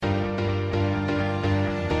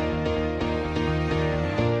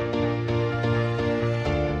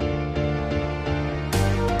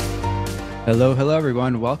Hello,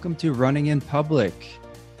 everyone. Welcome to Running in Public.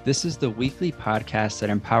 This is the weekly podcast that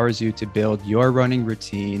empowers you to build your running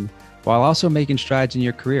routine while also making strides in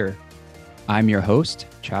your career. I'm your host,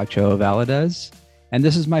 Chacho Valadez, and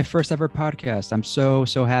this is my first ever podcast. I'm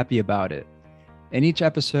so happy about it. In each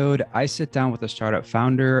episode, I sit down with a startup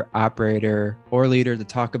founder, operator, or leader to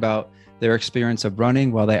talk about their experience of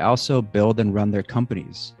running while they also build and run their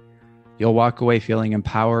companies. You'll walk away feeling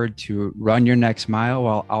empowered to run your next mile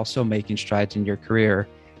while also making strides in your career.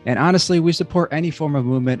 And honestly, we support any form of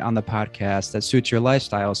movement on the podcast that suits your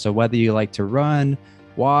lifestyle. So whether you like to run,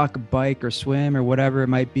 walk, bike, or swim, or whatever it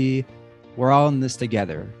might be, we're all in this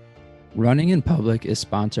together. Running in Public is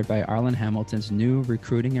sponsored by Arlen Hamilton's new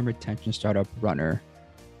recruiting and retention startup, Runner.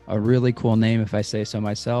 A really cool name if I say so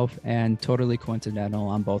myself, and totally coincidental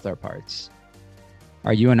on both our parts.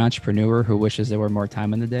 Are you an entrepreneur who wishes there were more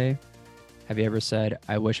time in the day? Have you ever said,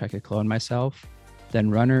 I wish I could clone myself? Then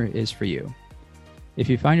Runner is for you. If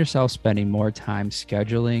you find yourself spending more time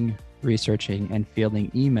scheduling, researching, and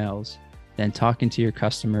fielding emails than talking to your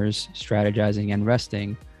customers, strategizing, and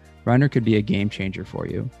resting, Runner could be a game changer for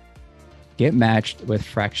you. Get matched with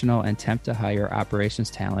fractional and temp to hire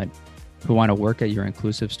operations talent who want to work at your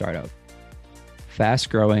inclusive startup.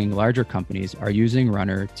 Fast-growing, larger companies are using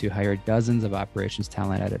Runner to hire dozens of operations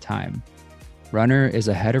talent at a time. Runner is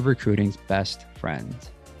a head of recruiting's best friend.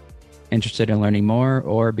 Interested in learning more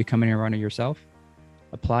or becoming a runner yourself?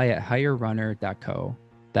 Apply at hirerunner.co.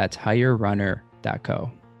 That's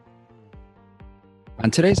hirerunner.co.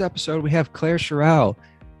 On today's episode, we have Claire Shorall.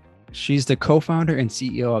 She's the co-founder and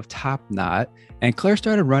CEO of Topknot. And Claire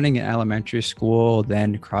started running in elementary school,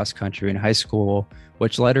 then cross country in high school,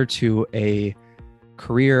 which led her to a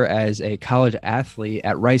career as a college athlete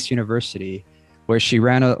at Rice University, where she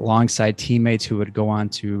ran alongside teammates who would go on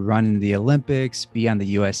to run in the Olympics, be on the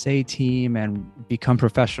USA team, and become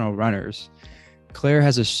professional runners. Claire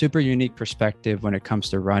has a super unique perspective when it comes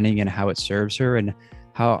to running and how it serves her, and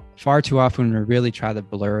how far too often we really try to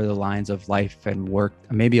blur the lines of life and work,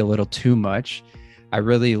 maybe a little too much. I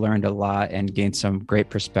really learned a lot and gained some great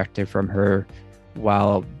perspective from her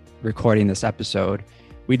while recording this episode.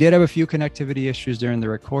 We did have a few connectivity issues during the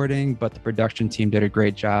recording, but the production team did a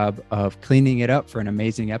great job of cleaning it up for an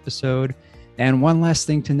amazing episode. And one last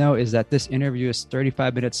thing to note is that this interview is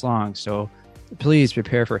 35 minutes long. So please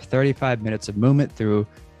prepare for 35 minutes of movement through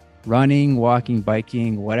running, walking,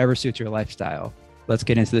 biking, whatever suits your lifestyle. Let's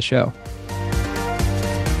get into the show.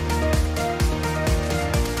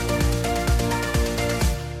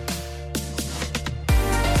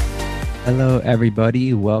 Hello,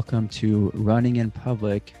 everybody. Welcome to Running in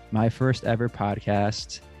Public, my first ever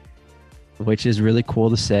podcast, which is really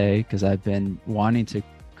cool to say because I've been wanting to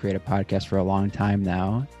create a podcast for a long time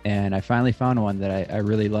now. And I finally found one that I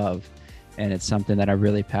really love. And it's something that I'm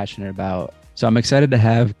really passionate about. So I'm excited to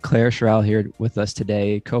have Claire Shorall here with us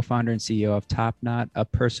today, co-founder and CEO of Topknot, a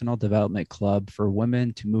personal development club for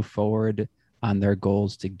women to move forward on their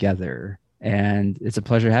goals together. And it's a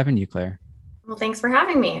pleasure having you, Claire. Well, thanks for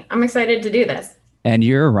having me. I'm excited to do this. And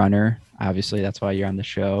you're a runner. Obviously, that's why you're on the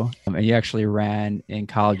show. And you actually ran in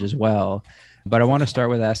college as well. But I want to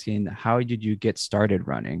start with asking, how did you get started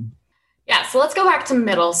running? Yeah, so let's go back to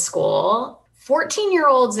middle school.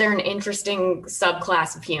 14-year-olds are an interesting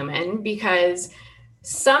subclass of human because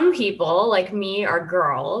some people like me are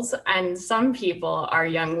girls and some people are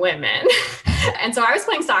young women. And so I was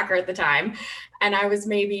playing soccer at the time. And I was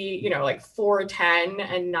maybe, like 4'10"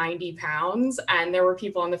 and 90 pounds. And there were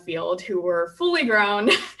people on the field who were fully grown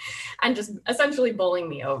and just essentially bowling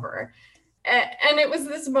me over. And it was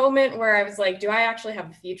this moment where I was like, do I actually have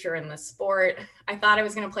a future in this sport? I thought I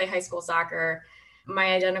was going to play high school soccer.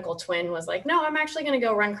 My identical twin was like, no, I'm actually going to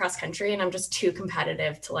go run cross country. And I'm just too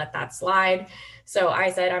competitive to let that slide. So I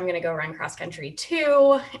said, I'm going to go run cross country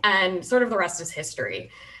too. And sort of the rest is history.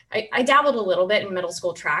 I dabbled a little bit in middle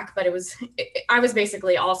school track, but I was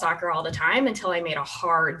basically all soccer all the time until I made a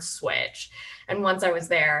hard switch. And once I was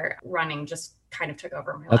there, running just kind of took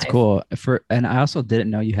over my life. That's cool. And I also didn't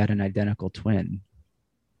know you had an identical twin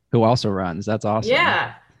who also runs. That's awesome.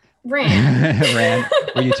 Yeah. Ran.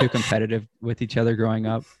 Were you too competitive with each other growing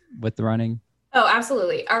up with the running? Oh,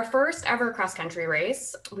 absolutely. Our first ever cross country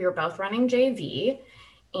race, we were both running JV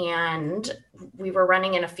and we were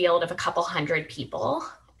running in a field of a couple hundred people.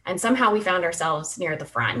 And somehow we found ourselves near the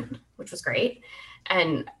front, which was great.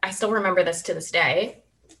 And I still remember this to this day,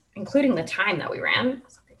 including the time that we ran.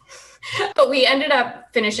 But we ended up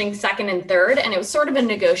finishing second and third, and it was sort of a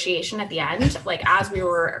negotiation at the end. Like as we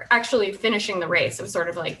were actually finishing the race, it was sort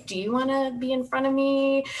of like, do you want to be in front of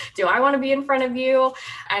me? Do I want to be in front of you?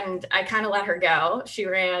 And I kind of let her go. She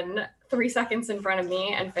ran 3 seconds in front of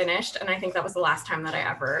me and finished. And I think that was the last time that I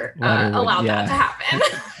ever allowed that to happen.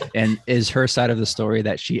 And is her side of the story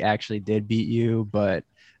that she actually did beat you, but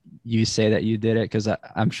you say that you did it? Because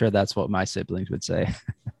I'm sure that's what my siblings would say.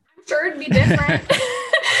 I'm sure it'd be different.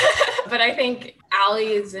 But I think Allie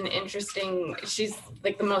is she's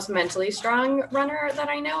like the most mentally strong runner that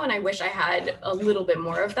I know. And I wish I had a little bit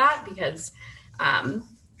more of that because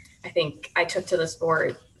I think I took to the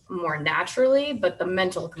sport more naturally, but the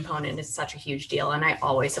mental component is such a huge deal. And I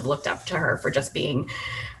always have looked up to her for just being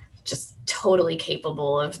just totally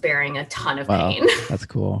capable of bearing a ton of pain. That's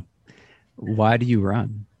cool. Why do you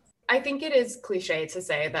run? I think it is cliche to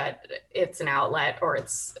say that it's an outlet or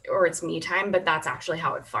it's me time, but that's actually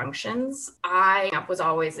how it functions. I was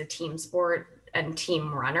always a team sport and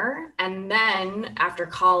team runner. And then after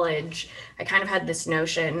college, I kind of had this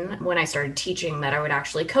notion when I started teaching that I would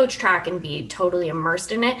actually coach track and be totally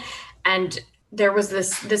immersed in it. And there was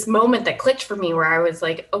this moment that clicked for me where I was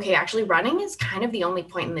like, okay, actually running is kind of the only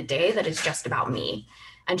point in the day that is just about me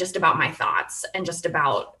and just about my thoughts and just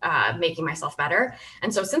about making myself better.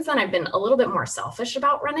 And so since then, I've been a little bit more selfish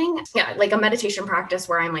about running. Yeah, like a meditation practice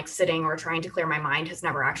where I'm like sitting or trying to clear my mind has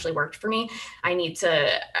never actually worked for me. I need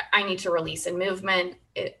to release in movement.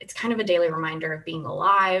 It's kind of a daily reminder of being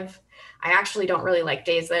alive. I actually don't really like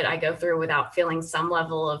days that I go through without feeling some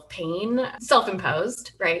level of pain,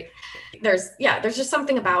 self-imposed, right? There's just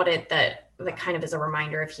something about it that kind of is a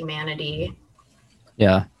reminder of humanity.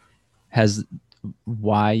 Yeah. Has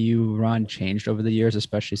why you run changed over the years,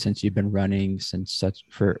 especially since you've been running since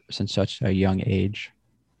such a young age?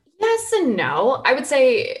 Yes and no. I would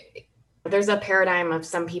say there's a paradigm of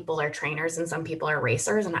some people are trainers and some people are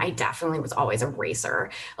racers. And I definitely was always a racer.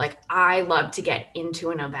 Like I love to get into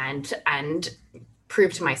an event and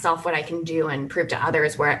prove to myself what I can do and prove to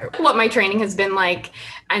others what my training has been like.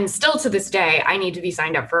 And still to this day, I need to be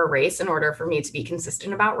signed up for a race in order for me to be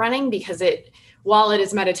consistent about running, because while it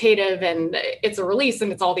is meditative and it's a release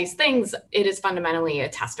and it's all these things, it is fundamentally a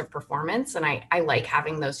test of performance. And I like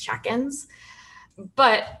having those check-ins,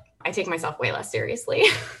 but I take myself way less seriously.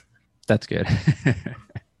 That's good.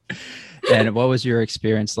 And what was your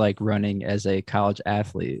experience like running as a college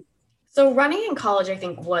athlete? So running in college, I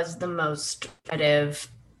think, was the most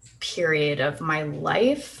formative period of my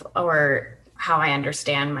life, or how I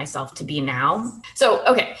understand myself to be now. So,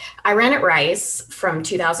 okay, I ran at Rice from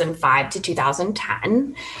 2005 to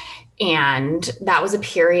 2010. And that was a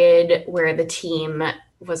period where the team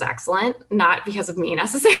was excellent, not because of me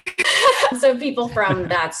necessarily. So people from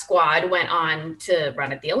that squad went on to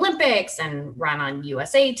run at the Olympics and run on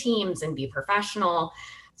USA teams and be professional.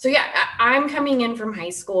 So yeah, I'm coming in from high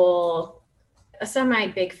school, a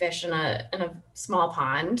semi-big fish in a small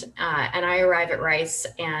pond, and I arrive at Rice.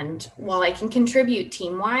 And while I can contribute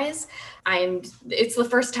team-wise, it's the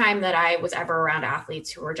first time that I was ever around athletes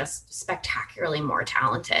who were just spectacularly more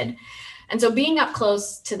talented. And so being up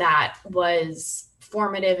close to that was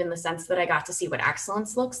formative in the sense that I got to see what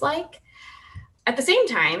excellence looks like. At the same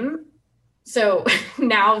time, so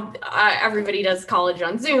now everybody does college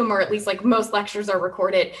on Zoom, or at least like most lectures are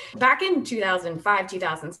recorded. Back in 2005,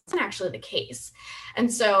 2006, actually the case.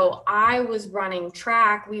 And so I was running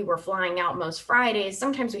track. We were flying out most Fridays.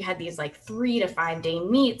 Sometimes we had these like 3 to 5 day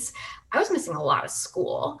meets. I was missing a lot of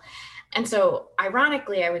school. And so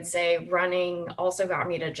ironically, I would say running also got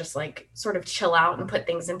me to just like sort of chill out and put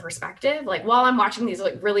things in perspective. Like while I'm watching these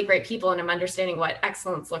like really great people and I'm understanding what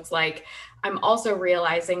excellence looks like, I'm also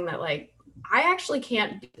realizing that like, I actually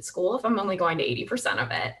can't be at school if I'm only going to 80%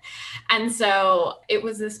 of it. And so it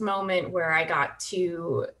was this moment where I got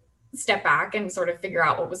to step back and sort of figure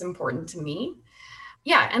out what was important to me.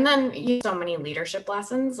 Yeah. And then so many leadership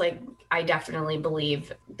lessons. Like I definitely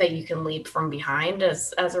believe that you can leap from behind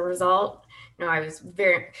as a result. You know, I was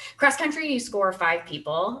cross country, you score 5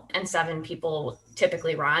 people and 7 people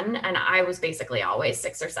typically run. And I was basically always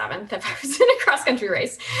 6th or 7th if I was in a cross country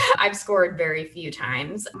race. I've scored very few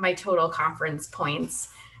times. My total conference points,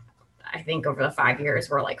 I think over the 5 years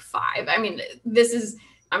were like 5. I mean,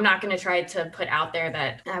 I'm not going to try to put out there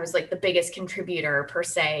that I was like the biggest contributor per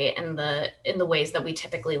se in the ways that we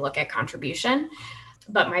typically look at contribution.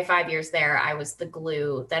 But my 5 years there, I was the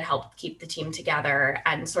glue that helped keep the team together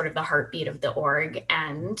and sort of the heartbeat of the org.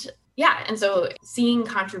 And yeah, and so seeing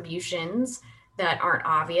contributions that aren't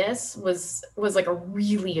obvious was like a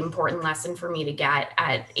really important lesson for me to get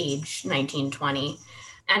at age 19, 20.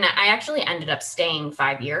 And I actually ended up staying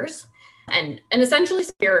 5 years. And essentially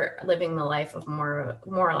you're living the life of more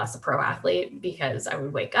or less a pro athlete, because I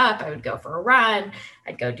would wake up, I would go for a run,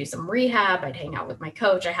 I'd go do some rehab, I'd hang out with my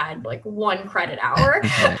coach. I had like 1 credit hour.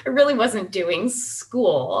 I really wasn't doing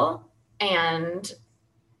school. And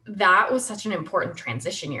that was such an important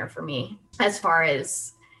transition year for me, as far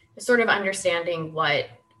as sort of understanding what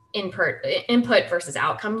input versus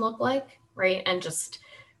outcome looked like, right? And just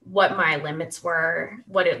what my limits were,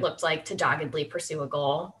 what it looked like to doggedly pursue a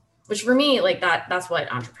goal, which for me, like that's what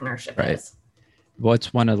entrepreneurship is.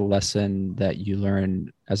 What's one of the lessons that you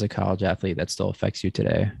learned as a college athlete that still affects you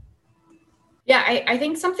today? Yeah, I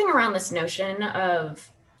think something around this notion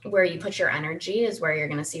of where you put your energy is where you're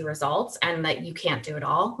going to see results, and that you can't do it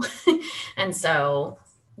all. And so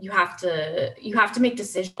you have to make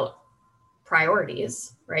decisions,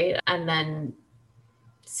 priorities, right? And then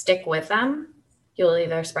stick with them. You'll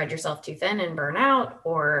either spread yourself too thin and burn out,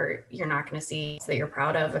 or you're not going to see that you're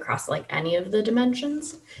proud of across like any of the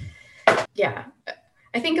dimensions. Yeah.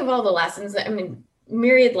 I think of all the lessons,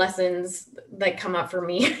 myriad lessons that come up for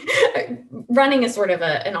me. Running is sort of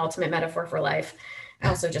an ultimate metaphor for life. I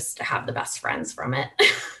also just have the best friends from it.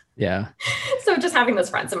 Yeah. So just having those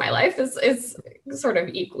friends in my life is sort of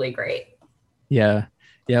equally great. Yeah.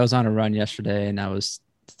 Yeah. I was on a run yesterday and I was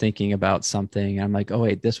thinking about something. I'm like, oh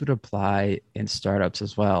wait, this would apply in startups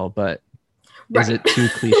as well. But is it too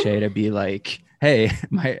cliche to be like, hey,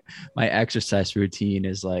 my exercise routine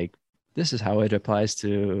is like, this is how it applies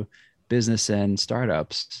to business and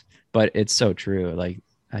startups? But it's so true. Like,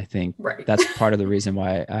 I think that's part of the reason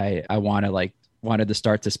why I wanted to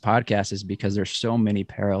start this podcast, is because there's so many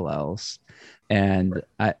parallels. And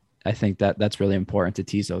I think that's really important to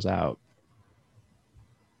tease those out.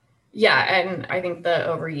 Yeah. And I think the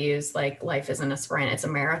overused, like, life isn't a sprint, it's a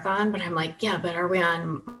marathon. But I'm like, yeah, but are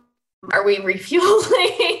we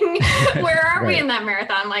refueling? Where are we in that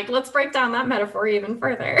marathon? Like, let's break down that metaphor even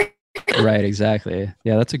further. Right. Exactly.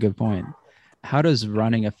 Yeah. That's a good point. How does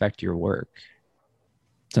running affect your work?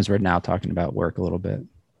 Since we're now talking about work a little bit.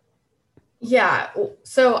 Yeah.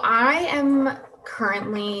 So I am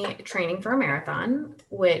currently training for a marathon,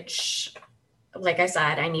 which, like I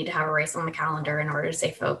said, I need to have a race on the calendar in order to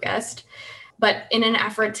stay focused. But in an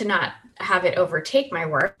effort to not have it overtake my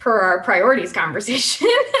work, per our priorities conversation,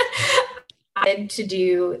 I had to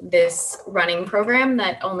do this running program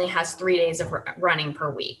that only has 3 days of running per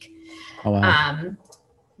week. Oh, wow.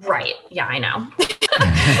 Right. Yeah, I know.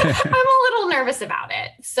 I'm a little nervous about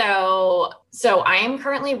it. So I am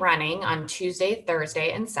currently running on Tuesday,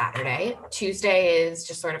 Thursday, and Saturday. Tuesday is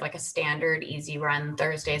just sort of like a standard easy run.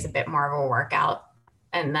 Thursday is a bit more of a workout.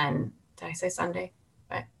 And then, did I say Sunday?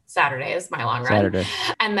 Saturday is my long run. Saturday.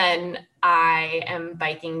 And then I am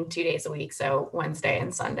biking 2 days a week. So Wednesday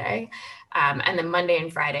and Sunday. And then Monday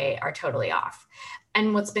and Friday are totally off.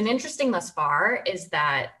 And what's been interesting thus far is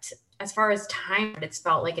that as far as time, it's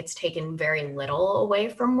felt like it's taken very little away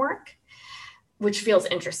from work, which feels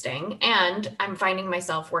interesting. And I'm finding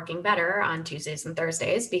myself working better on Tuesdays and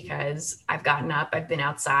Thursdays because I've gotten up, I've been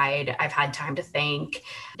outside, I've had time to think,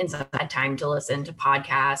 and so I've had time to listen to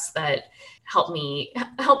podcasts that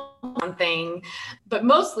help something. But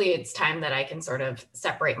mostly it's time that I can sort of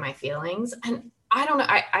separate my feelings. And I don't know,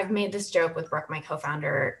 I've made this joke with Brooke, my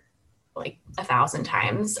co-founder, like 1,000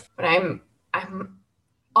 times, but I'm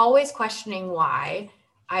always questioning why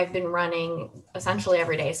I've been running essentially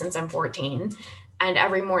every day since I'm 14. And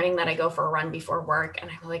every morning that I go for a run before work,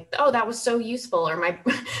 and I'm like, oh, that was so useful, or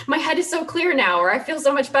my head is so clear now, or I feel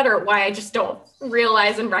so much better. Why I just don't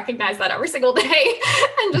realize and recognize that every single day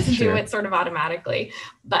and just do it sort of automatically.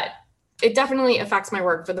 But it definitely affects my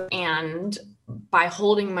work and by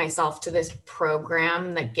holding myself to this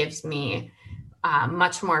program that gives me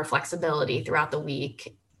much more flexibility throughout the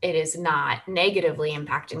week, it is not negatively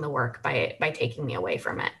impacting the work by taking me away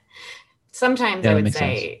from it. Sometimes I would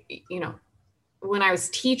say, when I was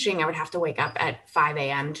teaching, I would have to wake up at 5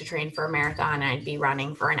 a.m. to train for a marathon, and I'd be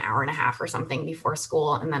running for an hour and a half or something before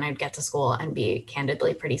school. And then I'd get to school and be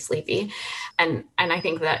candidly pretty sleepy. And I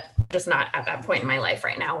think that just not at that point in my life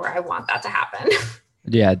right now where I want that to happen.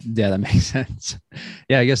 Yeah, that makes sense.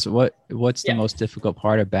 Yeah, I guess what's the most difficult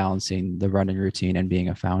part of balancing the running routine and being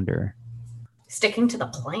a founder? Sticking to the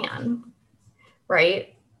plan,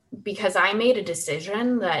 right? Because I made a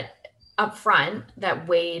decision that up front that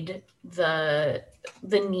weighed the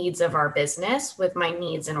needs of our business with my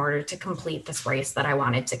needs in order to complete this race that I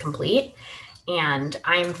wanted to complete. And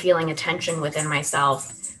I'm feeling a tension within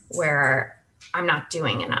myself where I'm not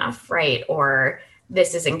doing enough, right? Or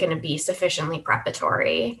this isn't going to be sufficiently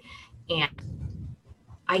preparatory. And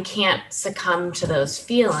I can't succumb to those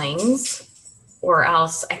feelings or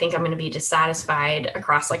else I think I'm going to be dissatisfied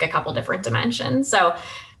across like a couple different dimensions. So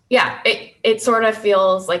yeah, it sort of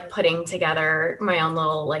feels like putting together my own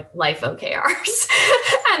little like life OKRs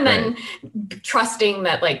and then trusting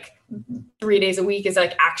that like 3 days a week is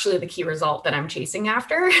like actually the key result that I'm chasing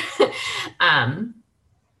after.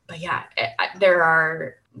 But yeah,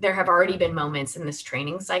 there have already been moments in this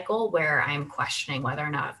training cycle where I'm questioning whether or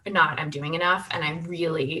not I'm doing enough. And I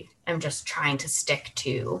really am just trying to stick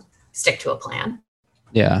to a plan.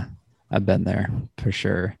 Yeah, I've been there for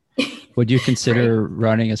sure. Would you consider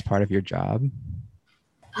running as part of your job?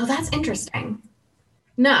 Oh, that's interesting.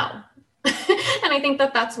 No. And I think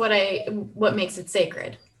that that's what makes it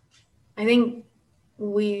sacred. I think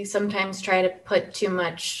we sometimes try to put too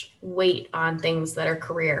much weight on things that are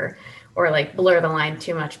career, or like blur the line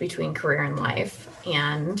too much between career and life.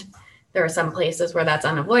 And there are some places where that's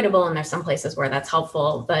unavoidable and there's some places where that's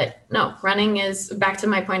helpful. But no, running is, back to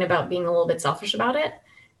my point about being a little bit selfish about it.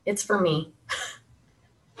 It's for me.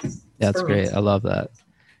 That's great. I love that.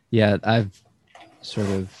 Yeah, I've sort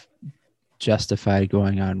of justified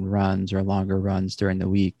going on runs or longer runs during the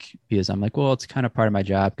week because I'm like, well, it's kind of part of my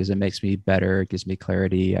job because it makes me better, it gives me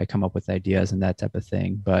clarity. I come up with ideas and that type of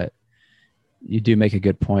thing. But you do make a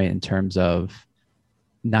good point in terms of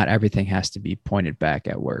not everything has to be pointed back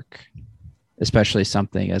at work, especially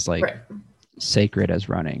something as like sacred as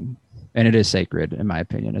running. And it is sacred in my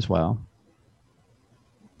opinion as well.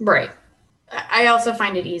 Right. I also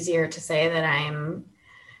find it easier to say that I'm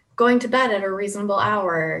going to bed at a reasonable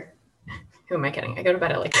hour. Who am I kidding? I go to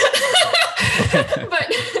bed at like,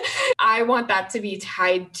 but I want that to be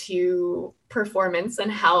tied to performance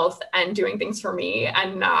and health and doing things for me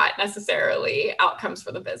and not necessarily outcomes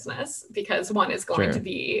for the business, because one is going to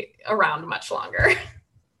be around much longer.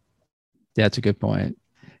 Yeah, that's a good point.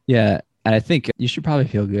 Yeah. And I think you should probably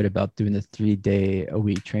feel good about doing the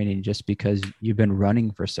 3-day-a-week training just because you've been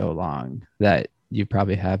running for so long that you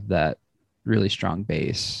probably have that really strong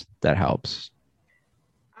base that helps.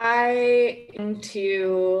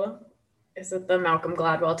 Is it the Malcolm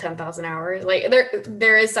Gladwell 10,000 hours? Like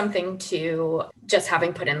there is something to just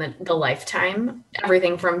having put in the lifetime,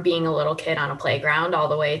 everything from being a little kid on a playground all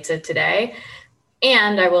the way to today.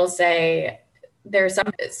 And I will say there's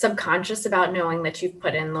some subconscious about knowing that you've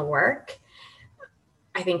put in the work.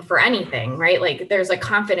 I think for anything, right? Like there's a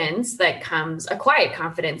confidence that comes, a quiet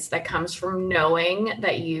confidence that comes from knowing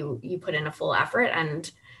that you put in a full effort. And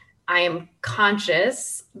I am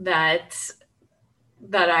conscious that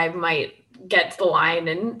I might get to the line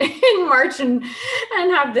in March and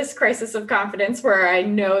have this crisis of confidence where I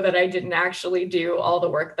know that I didn't actually do all the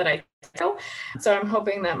work that I do. So I'm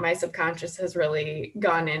hoping that my subconscious has really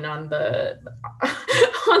gone in on the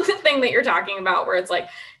thing that you're talking about, where it's like,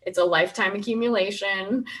 it's a lifetime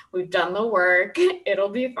accumulation. We've done the work. It'll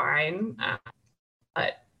be fine.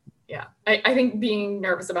 But yeah, I think being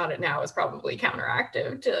nervous about it now is probably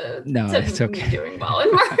counteractive to me doing well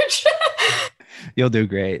in March. You'll do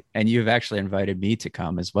great. And you've actually invited me to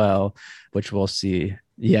come as well, which we'll see.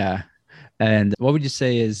 Yeah. And what would you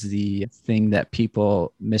say is the thing that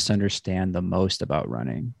people misunderstand the most about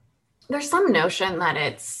running? There's some notion that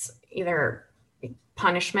it's either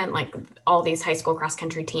punishment, like all these high school cross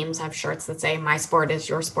country teams have shirts that say my sport is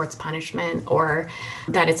your sport's punishment, or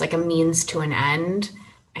that it's like a means to an end.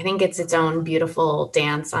 I think it's its own beautiful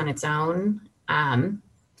dance on its own. And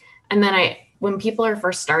then when people are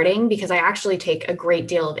first starting, because I actually take a great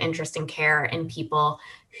deal of interest and care in people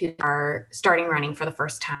who are starting running for the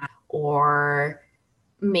first time, or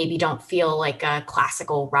maybe don't feel like a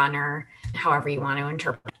classical runner, however you want to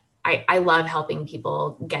interpret. I love helping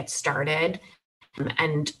people get started.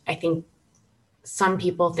 And I think some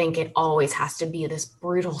people think it always has to be this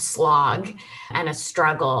brutal slog and a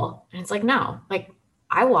struggle. And it's like, no, like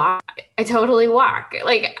I walk, I totally walk.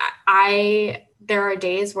 Like there are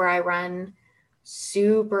days where I run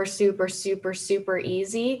super, super, super, super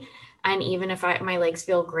easy. And even if my legs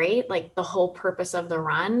feel great, like the whole purpose of the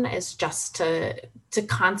run is just to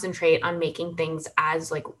concentrate on making things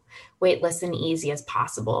as like weightless and easy as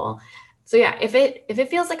possible. So yeah, if it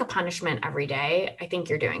feels like a punishment every day, I think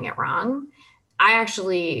you're doing it wrong. I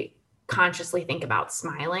actually consciously think about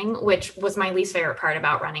smiling, which was my least favorite part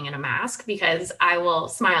about running in a mask, because I will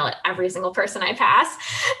smile at every single person I pass.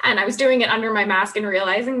 And I was doing it under my mask and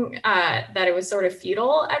realizing that it was sort of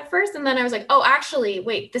futile at first. And then I was like, oh, actually,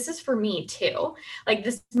 wait, this is for me too. Like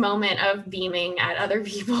this moment of beaming at other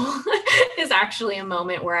people is actually a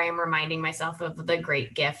moment where I am reminding myself of the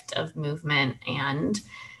great gift of movement. And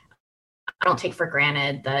I don't take for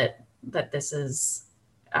granted that this is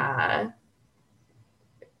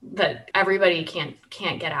that everybody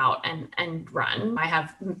can't get out and run. I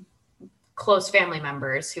have close family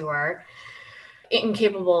members who are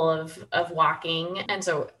incapable of walking. And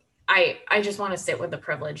so I just want to sit with the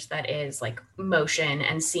privilege that is like motion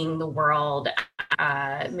and seeing the world,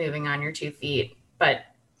 moving on your 2 feet. But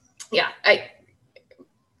yeah,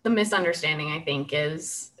 the misunderstanding, I think,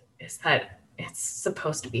 is that it's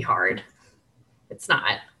supposed to be hard. It's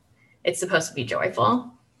not. It's supposed to be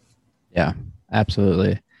joyful. Yeah,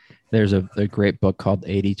 absolutely. There's a great book called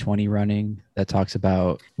 80-20 running that talks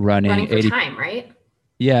about running for 80 time, right?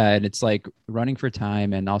 Yeah, and it's like running for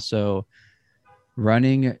time and also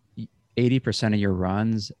running 80% of your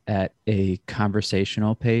runs at a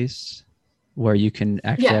conversational pace where you can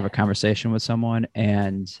actually have a conversation with someone,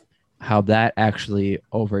 and how that actually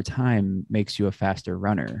over time makes you a faster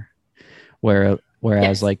runner.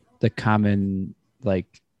 Whereas like the common like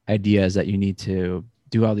idea is that you need to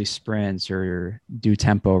do all these sprints or do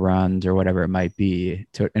tempo runs or whatever it might be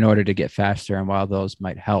in order to get faster. And while those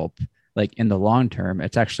might help, like in the long term,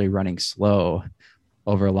 it's actually running slow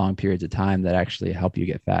over long periods of time that actually help you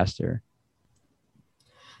get faster.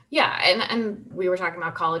 Yeah. And we were talking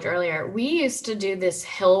about college earlier. We used to do this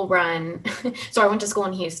hill run. So I went to school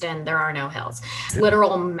in Houston. There are no hills.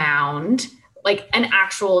 Literal mound, like an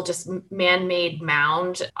actual just man-made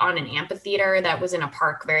mound on an amphitheater that was in a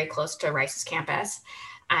park very close to Rice's campus.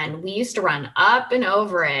 And we used to run up and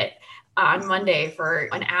over it on Monday for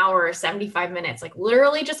an hour, 75 minutes, like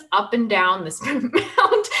literally just up and down this mound.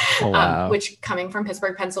 Oh, wow. Which coming from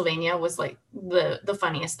Pittsburgh, Pennsylvania was like the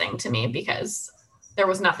funniest thing to me because there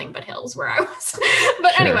was nothing but hills where I was.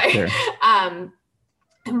 But anyway,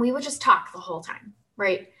 and we would just talk the whole time,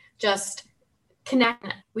 right? Just connect.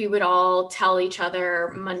 We would all tell each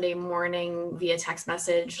other Monday morning via text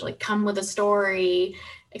message, like come with a story,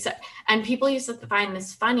 and people used to find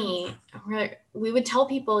this funny. We would tell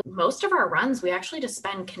people most of our runs, we actually just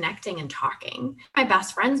spend connecting and talking. My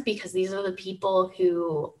best friends, because these are the people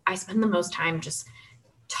who I spend the most time just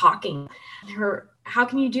talking. How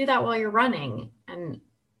can you do that while you're running? And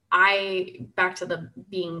back to the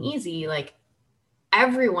being easy, like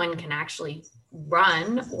everyone can actually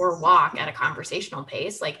run or walk at a conversational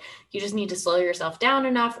pace. Like you just need to slow yourself down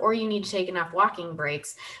enough, or you need to take enough walking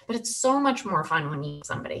breaks. But it's so much more fun when you meet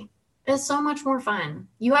somebody. It's so much more fun.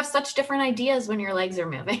 You have such different ideas when your legs are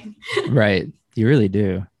moving. Right. You really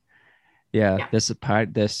do. Yeah. This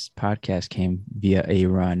podcast came via a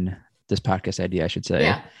run. This podcast idea, I should say.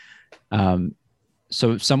 Yeah.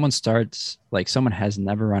 So if someone starts, like someone has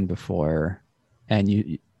never run before, and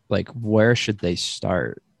you like, where should they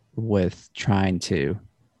start with trying to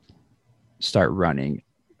start running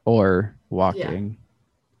or walking?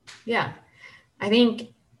 Yeah. I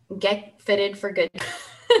think get fitted for good.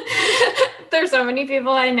 There's so many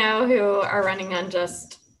people I know who are running on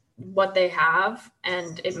just what they have,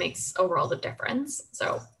 and it makes a world of difference.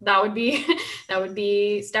 So that would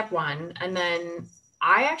be step one. And then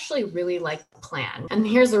I actually really like plan. And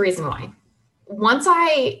here's the reason why. Once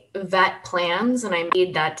I vet plans and I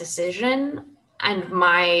made that decision, and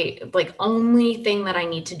my like only thing that I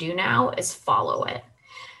need to do now is follow it,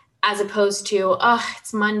 as opposed to,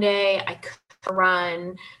 it's Monday, I could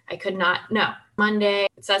run, I could not. No, Monday,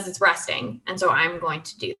 it says it's resting, and so I'm going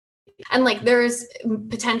to do. And like there's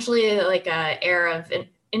potentially like a air of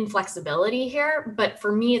inflexibility here, but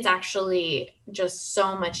for me, it's actually just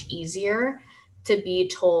so much easier to be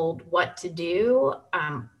told what to do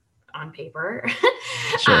on paper.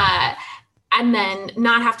 Sure. And then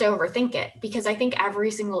not have to overthink it, because I think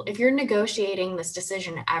if you're negotiating this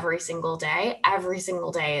decision every single day,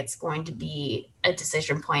 it's going to be a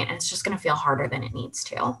decision point, and it's just going to feel harder than it needs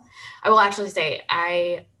to. I will actually say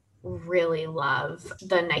I really love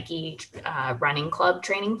the Nike running club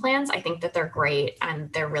training plans. I think that they're great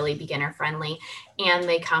and they're really beginner friendly, and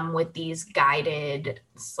they come with these guided,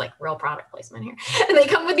 it's like real product placement here. They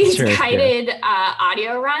come with these guided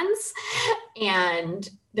audio runs, and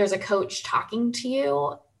there's a coach talking to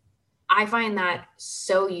you. I find that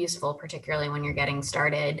so useful, particularly when you're getting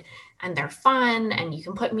started, and they're fun, and you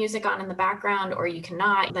can put music on in the background or you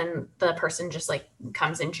cannot. Then the person just like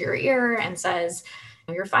comes into your ear and says,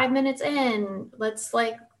 you're 5 minutes in, let's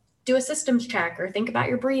like do a systems check or think about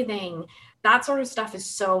your breathing. That sort of stuff is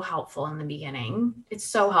so helpful in the beginning. It's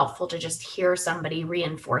so helpful to just hear somebody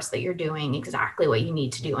reinforce that you're doing exactly what you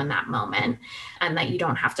need to do in that moment, and that you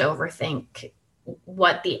don't have to overthink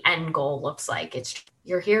what the end goal looks like. It's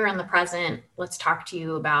you're here in the present. Let's talk to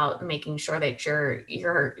you about making sure that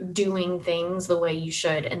you're doing things the way you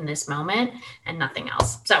should in this moment and nothing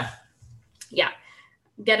else. So yeah,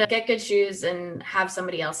 get good shoes and have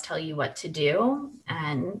somebody else tell you what to do,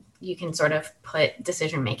 and you can sort of put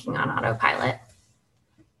decision making on autopilot.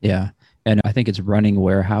 Yeah. And I think it's Running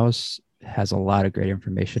Warehouse has a lot of great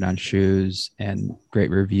information on shoes and great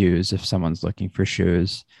reviews if someone's looking for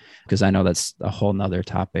shoes, because I know that's a whole nother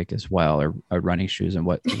topic as well, or running shoes and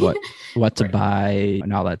what to Right. buy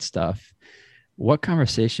and all that stuff. What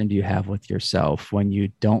conversation do you have with yourself when you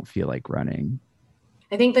don't feel like running?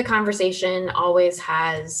 I think the conversation always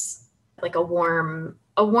has like a warm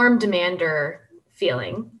demander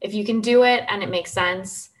feeling. If you can do it and it makes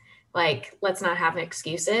sense, like, let's not have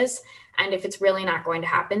excuses. And if it's really not going to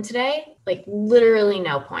happen today, like literally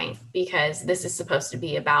no point, because this is supposed to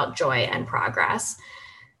be about joy and progress.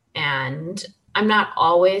 And I'm not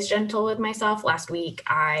always gentle with myself. Last week,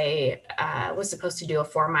 I was supposed to do a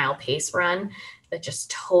 4-mile pace run that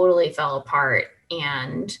just totally fell apart.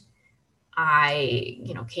 And I,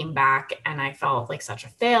 came back and I felt like such a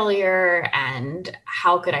failure. And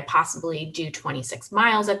how could I possibly do 26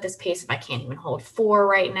 miles at this pace if I can't even hold 4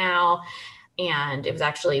 right now? And it was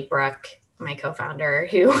actually Brooke, my co-founder,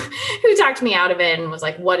 who talked me out of it and was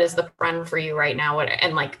like, what is the run for you right now?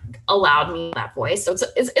 And like allowed me that voice. So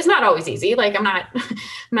it's not always easy. Like I'm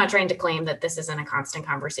not trying to claim that this isn't a constant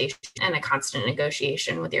conversation and a constant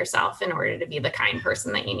negotiation with yourself in order to be the kind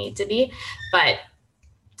person that you need to be. But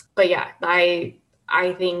yeah, I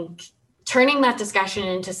think turning that discussion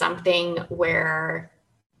into something where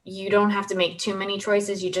you don't have to make too many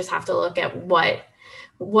choices. You just have to look at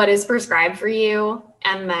what is prescribed for you,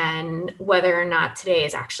 and then whether or not today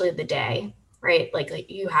is actually the day, right?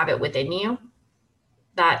 Like you have it within you.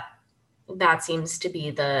 That seems to be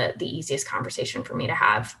the easiest conversation for me to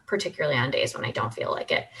have, particularly on days when I don't feel like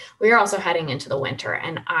it. We are also heading into the winter,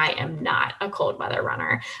 and I am not a cold weather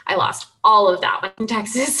runner. I lost all of that in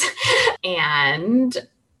Texas. And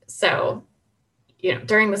so,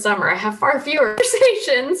 during the summer, I have far fewer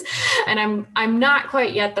conversations, and I'm not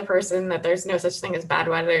quite yet the person that there's no such thing as bad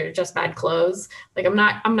weather, just bad clothes. Like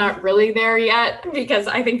I'm not really there yet, because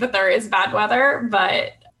I think that there is bad weather,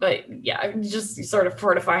 but yeah, just sort of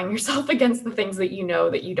fortifying yourself against the things that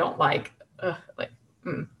that you don't like.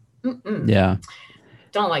 Yeah.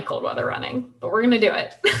 Don't like cold weather running, but we're going to do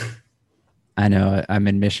it. I know I'm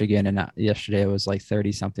in Michigan, and yesterday it was like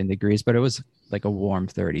 30 something degrees, but it was like a warm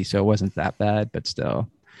 30. So it wasn't that bad, but still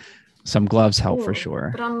some gloves help for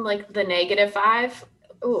sure. But on like the -5,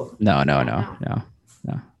 ooh. No.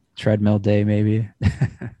 Treadmill day, maybe.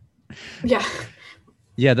 Yeah.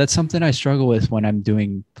 Yeah, that's something I struggle with when I'm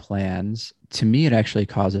doing plans. To me, it actually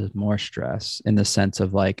causes more stress in the sense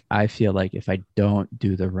of like, I feel like if I don't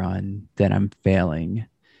do the run, then I'm failing,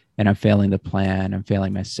 and I'm failing the plan. I'm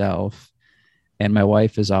failing myself. And my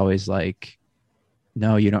wife is always like,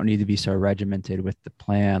 no, you don't need to be so regimented with the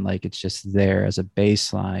plan. Like it's just there as a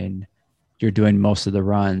baseline. You're doing most of the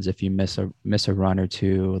runs. If you miss a run or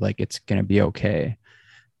two, like it's going to be okay.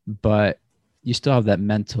 But you still have that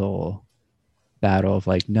mental battle of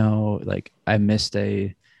like, no, like I missed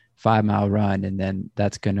a 5-mile run, and then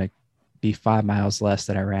that's going to be 5 miles less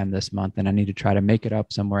that I ran this month, and I need to try to make it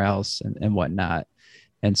up somewhere else and whatnot.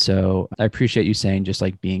 And so I appreciate you saying just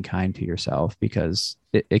like being kind to yourself, because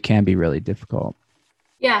it can be really difficult.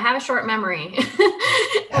 Yeah, have a short memory.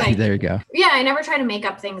 There you go. Yeah, I never try to make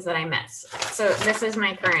up things that I miss. So this is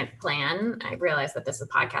my current plan. I realize that this is a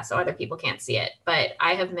podcast, so other people can't see it, but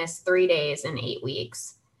I have missed 3 days in 8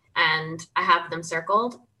 weeks, and I have them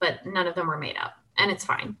circled, but none of them were made up, and it's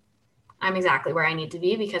fine. I'm exactly where I need to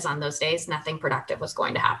be, because on those days, nothing productive was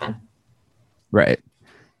going to happen. Right.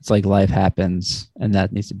 It's like life happens, and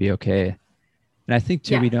that needs to be okay. And I think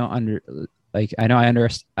too, we don't I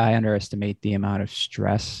underestimate the amount of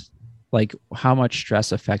stress, like how much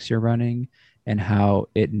stress affects your running and how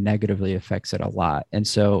it negatively affects it a lot. And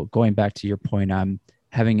so going back to your point on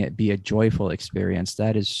having it be a joyful experience,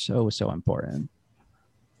 that is so, so important.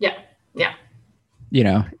 Yeah. Yeah.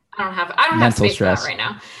 I don't have space stress for that right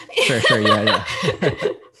now. Sure. Yeah.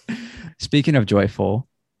 Speaking of joyful,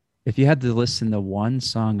 if you had to listen to one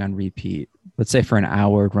song on repeat, let's say for an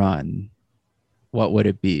hour run, what would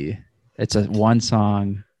it be? It's a one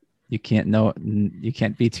song. You can't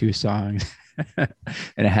be 2 songs, and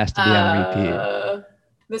it has to be on repeat.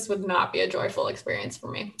 This would not be a joyful experience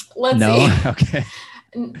for me. Let's see. Okay.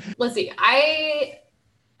 Let's see.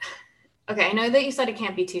 Okay, I know that you said it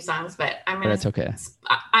can't be 2 songs, but that's okay.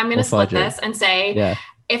 I'm gonna split this and say,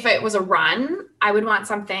 if it was a run, I would want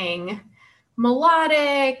something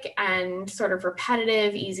melodic and sort of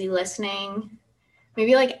repetitive, easy listening.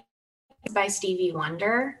 Maybe like by Stevie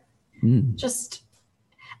Wonder. Just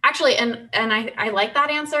actually, and I like that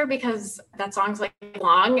answer because that song's like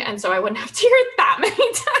long, and so I wouldn't have to hear it that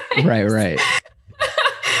many times. Right.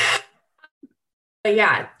 But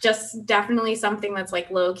yeah, just definitely something that's like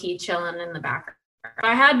low key chilling in the background. If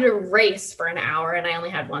I had to race for an hour and I only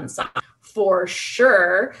had one song, for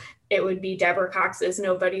sure, it would be Deborah Cox's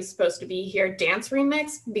Nobody's Supposed to Be Here dance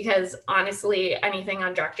remix, because honestly, anything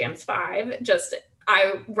on Jock Jams 5,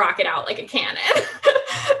 I rock it out like a cannon.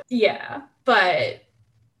 Yeah, but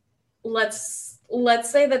let's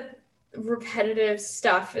say that repetitive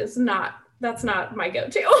stuff that's not my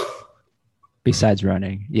go-to. Besides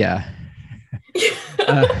running. Yeah.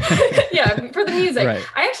 Yeah, for the music. Right.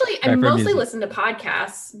 I mostly listen to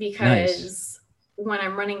podcasts because when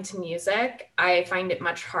I'm running to music, I find it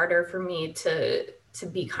much harder for me to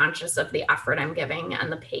be conscious of the effort I'm giving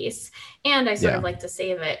and the pace. And I sort of like to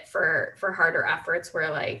save it for harder efforts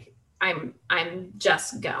where like I'm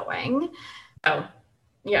just going. So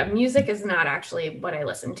yeah, music is not actually what I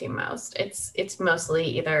listen to most. It's mostly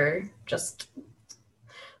either just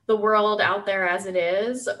the world out there as it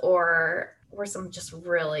is, or some just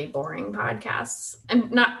really boring podcasts.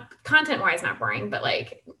 And not content-wise, not boring, but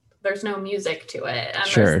like there's no music to it. And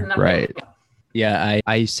sure, right. Yeah,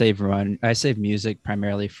 I save music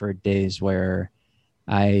primarily for days where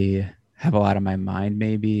I have a lot on my mind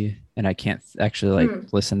maybe, and I can't actually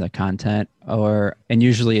like listen to content, and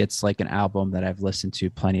usually it's like an album that I've listened to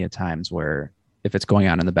plenty of times where if it's going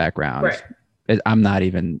on in the background, I'm not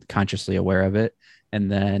even consciously aware of it. And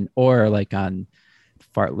then, or like on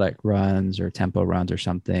fartlek runs or tempo runs or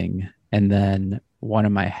something. And then one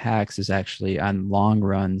of my hacks is actually on long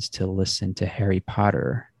runs to listen to Harry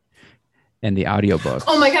Potter and the audiobooks.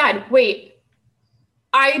 Oh my God, wait.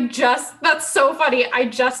 That's so funny. I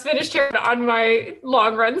just finished Harry Potter on my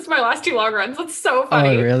long runs, my last 2 long runs. That's so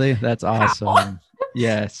funny. Oh, really? That's awesome.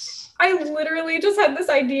 Yes. I literally just had this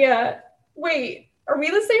idea. Wait, are we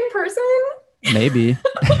the same person? Maybe.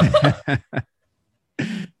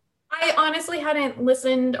 I honestly hadn't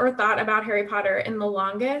listened or thought about Harry Potter in the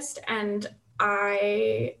longest, and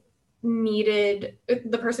I needed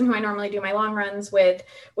the person who I normally do my long runs with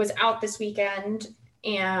was out this weekend,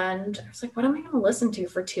 and I was like, what am I going to listen to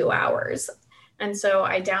for 2 hours? And so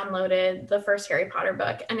I downloaded the first Harry Potter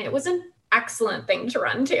book, and it was an excellent thing to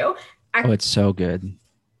run to. It's so good.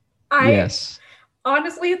 Yes.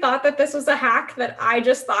 Honestly thought that this was a hack that I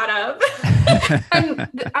just thought of.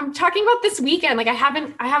 I'm talking about this weekend. Like I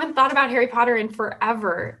haven't thought about Harry Potter in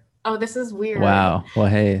forever. Oh, this is weird. Wow. Well,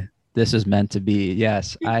 hey, this is meant to be.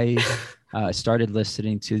 Yes. I started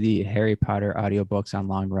listening to the Harry Potter audiobooks on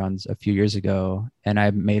long runs a few years ago, and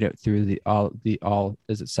I made it through the all,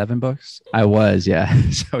 is it 7 books? I was, yeah.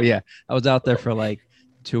 So yeah, I was out there for like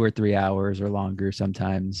 2 or 3 hours or longer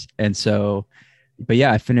sometimes. And so, but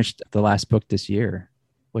yeah, I finished the last book this year,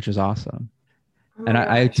 which was awesome. Oh and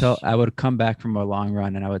I would come back from a long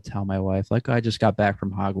run and I would tell my wife, like, I just got back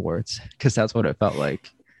from Hogwarts, because that's what it felt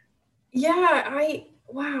like. Yeah,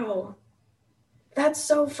 wow. That's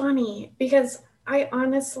so funny, because I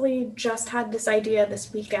honestly just had this idea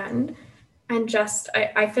this weekend and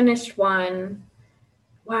I finished one.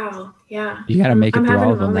 Wow. Yeah. You got to make it through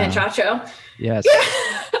all of them. I'm having a moment, Chacho. Yes.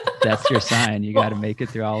 That's your sign. You got to make it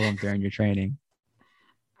through all of them during your training.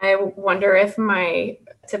 I wonder if my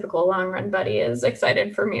typical long run buddy is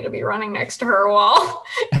excited for me to be running next to her wall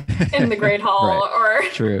in the Great Hall or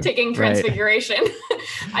taking Transfiguration.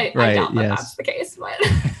 I doubt that's the case, but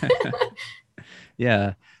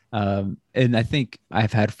yeah. And I think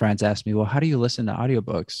I've had friends ask me, well, how do you listen to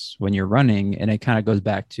audiobooks when you're running? And it kind of goes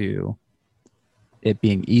back to it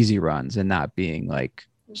being easy runs and not being like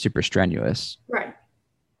super strenuous.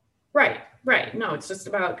 Right. No, it's just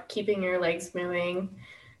about keeping your legs moving,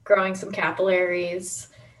 growing some capillaries,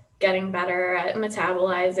 getting better at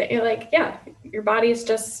metabolizing. You're like, yeah, your body's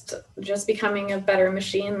just becoming a better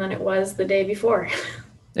machine than it was the day before.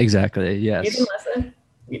 Exactly. Yes. You can listen.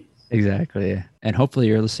 Exactly. And hopefully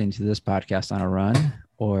you're listening to this podcast on a run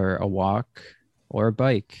or a walk or a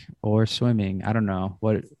bike or swimming. I don't know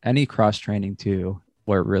any cross training too.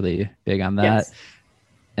 We're really big on that. Yes.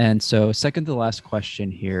 And so second to last question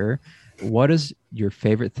here, what is your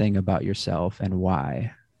favorite thing about yourself and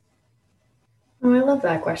why? Oh, I love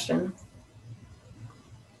that question.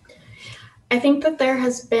 I think that there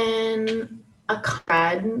has been a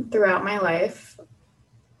thread throughout my life,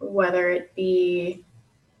 whether it be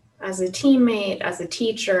as a teammate, as a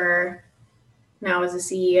teacher, now as a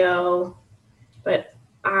CEO, but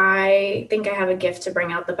I think I have a gift to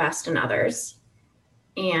bring out the best in others.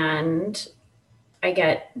 And I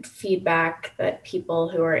get feedback that people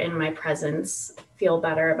who are in my presence feel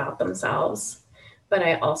better about themselves. But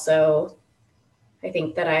I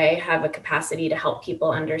think that I have a capacity to help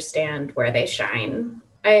people understand where they shine.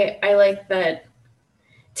 I like that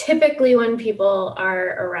typically when people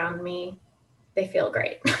are around me, they feel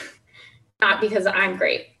great. Not because I'm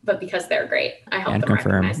great, but because they're great. I help them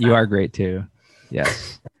recognize that. You are great too.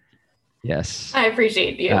 Yes. Yes. I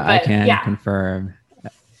appreciate you. I But can yeah. confirm.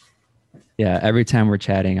 Yeah. Every time we're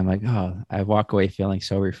chatting, I'm like, oh, I walk away feeling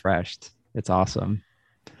so refreshed. It's awesome.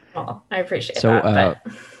 Well, I appreciate So, that.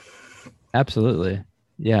 But absolutely.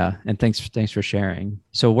 Yeah. And thanks for sharing.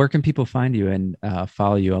 So where can people find you and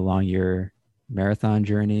follow you along your marathon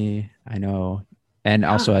journey? I know. And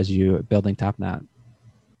yeah. also as you building Topknot.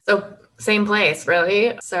 So same place,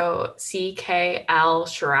 really. So CKL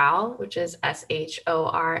Shorall, which is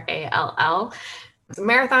SHORALL. Some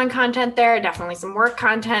marathon content there, definitely some work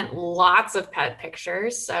content, lots of pet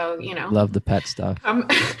pictures. So, Love the pet stuff.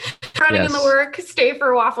 Running in the work, stay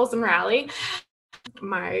for waffles and rally.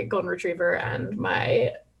 My golden retriever and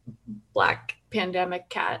my black pandemic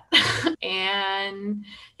cat. And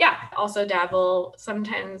yeah, also dabble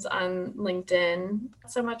sometimes on LinkedIn,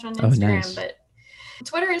 not so much on Instagram, nice. but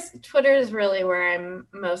Twitter is really where I'm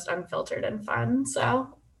most unfiltered and fun.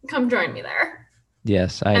 So come join me there.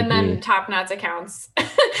 Yes, I agree. And then Topknot's accounts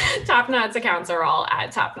are all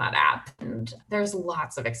at Topknot app. And there's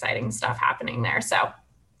lots of exciting stuff happening there. So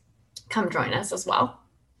come join us as well.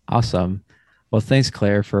 Awesome. Well, thanks,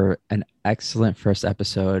 Claire, for an excellent first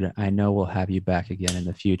episode. I know we'll have you back again in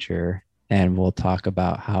the future and we'll talk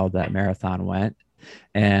about how that marathon went.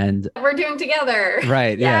 And we're doing together.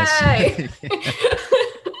 Right. Yay! Yes.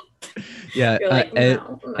 Yeah. Like,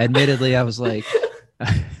 no. Admittedly, I was like,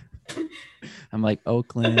 I'm like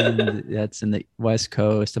Oakland. That's in the West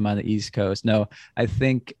Coast. I'm on the East Coast. No, I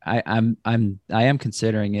think I am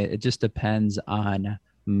considering it. It just depends on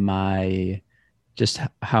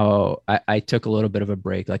how I took a little bit of a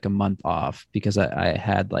break, like a month off, because I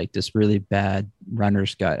had like this really bad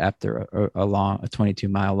runner's gut after a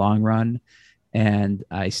 22-mile long run, and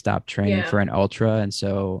I stopped training for an ultra, and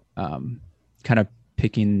so kind of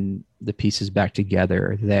picking the pieces back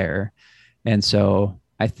together there, and so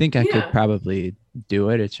I think I could probably do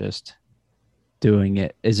it. It's just doing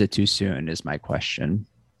it. Is it too soon is my question.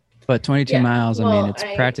 But 22 miles, I mean, it's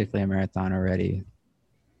practically a marathon already.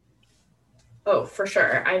 Oh, for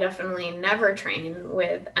sure. I definitely never train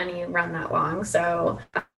with any run that long. So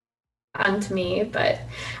to me, but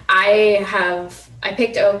I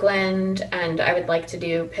picked Oakland and I would like to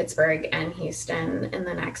do Pittsburgh and Houston in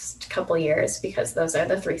the next couple years because those are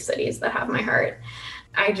the 3 cities that have my heart.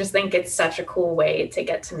 I just think it's such a cool way to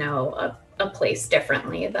get to know a place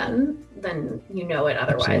differently than it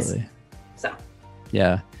otherwise. Absolutely. So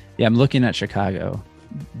yeah, I'm looking at Chicago.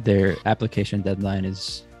 Their application deadline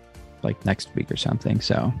is like next week or something.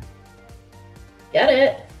 So get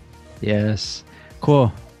it. Yes.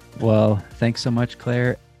 Cool. Well, thanks so much,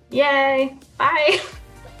 Claire. Yay. Bye.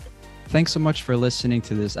 Thanks so much for listening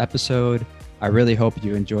to this episode. I really hope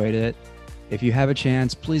you enjoyed it. If you have a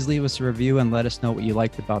chance, please leave us a review and let us know what you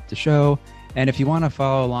liked about the show. And if you want to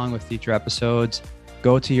follow along with future episodes,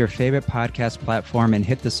 go to your favorite podcast platform and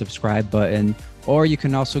hit the subscribe button. Or you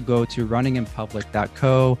can also go to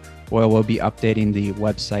runninginpublic.co, where we'll be updating the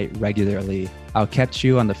website regularly. I'll catch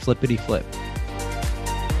you on the flippity flip.